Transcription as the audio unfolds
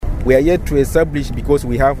We are yet to establish, because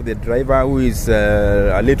we have the driver who is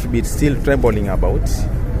a little bit still trembling about.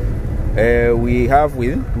 We have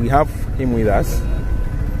him with us,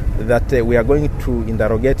 that we are going to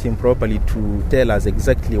interrogate him properly to tell us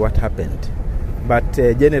exactly what happened. But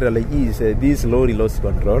generally, this lorry lost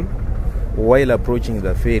control while approaching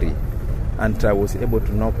the ferry, and I was able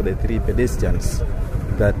to knock the 3 pedestrians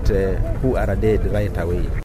who are dead right away.